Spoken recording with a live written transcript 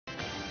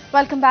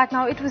Welcome back.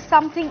 Now, it was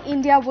something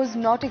India was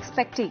not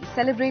expecting.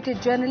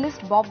 Celebrated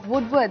journalist Bob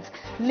Woodward's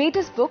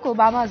latest book,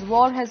 Obama's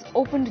War, has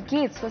opened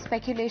gates for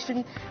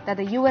speculation that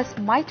the US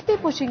might be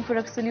pushing for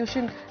a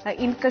solution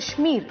in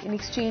Kashmir in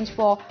exchange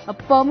for a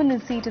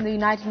permanent seat in the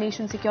United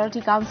Nations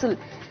Security Council.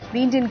 The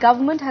Indian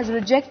government has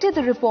rejected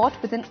the report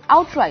with an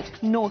outright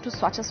no to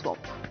such a swap.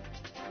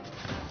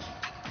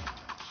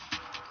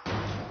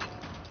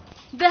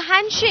 The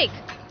handshake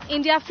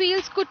India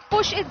feels could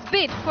push its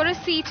bid for a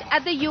seat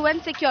at the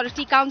UN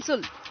Security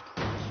Council.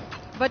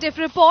 But if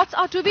reports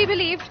are to be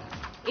believed,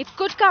 it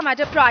could come at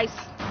a price.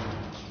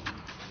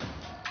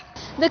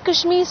 The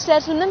Kashmir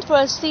settlement for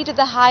a seat at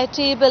the high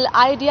table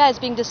idea is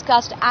being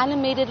discussed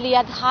animatedly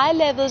at high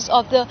levels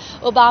of the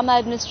Obama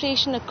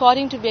administration,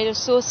 according to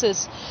various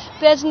sources.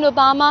 President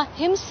Obama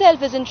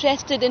himself is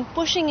interested in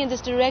pushing in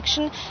this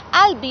direction,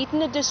 albeit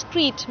in a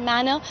discreet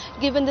manner,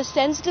 given the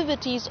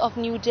sensitivities of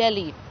New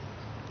Delhi.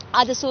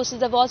 Other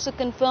sources have also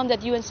confirmed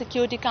that UN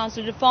Security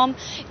Council reform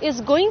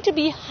is going to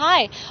be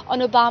high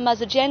on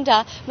Obama's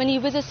agenda when he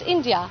visits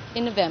India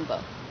in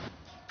November.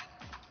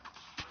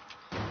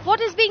 What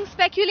is being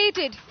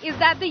speculated is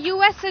that the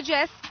US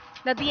suggests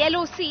that the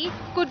LOC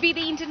could be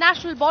the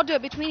international border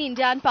between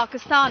India and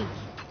Pakistan.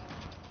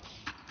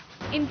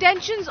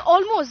 Intentions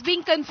almost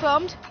being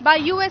confirmed by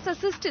US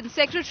Assistant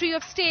Secretary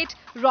of State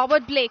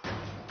Robert Blake.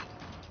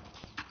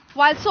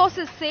 While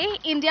sources say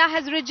India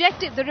has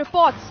rejected the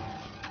reports,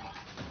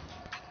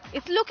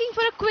 it's looking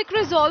for a quick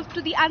resolve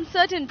to the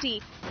uncertainty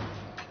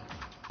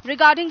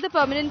regarding the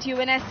permanent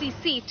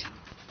UNSC seat.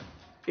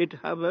 It,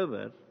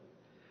 however,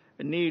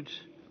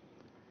 needs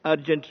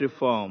urgent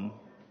reform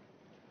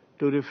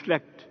to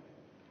reflect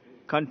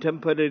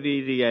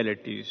contemporary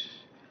realities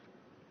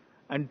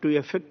and to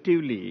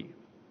effectively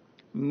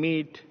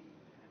meet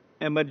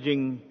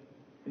emerging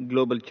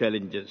global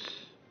challenges.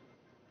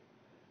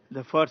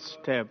 The first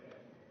step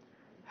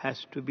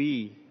has to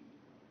be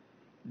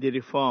the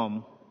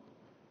reform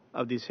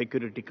of the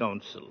Security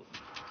Council.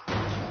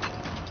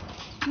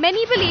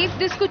 Many believe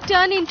this could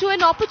turn into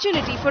an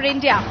opportunity for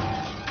India.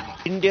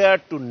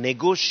 India to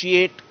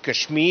negotiate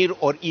Kashmir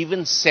or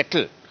even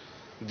settle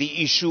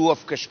the issue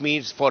of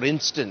Kashmir, for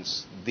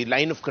instance, the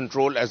line of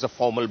control as a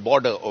formal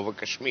border over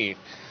Kashmir,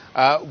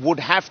 would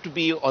have to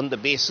be on the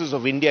basis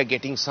of India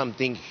getting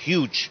something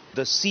huge.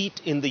 The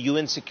seat in the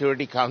UN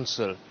Security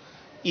Council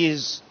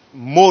is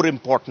more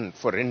important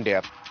for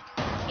India.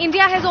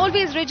 India has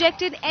always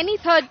rejected any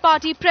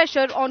third-party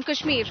pressure on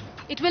Kashmir.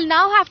 It will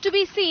now have to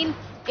be seen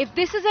if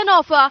this is an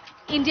offer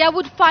India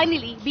would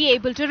finally be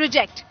able to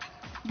reject.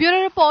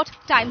 Bureau Report,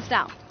 Times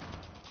Now.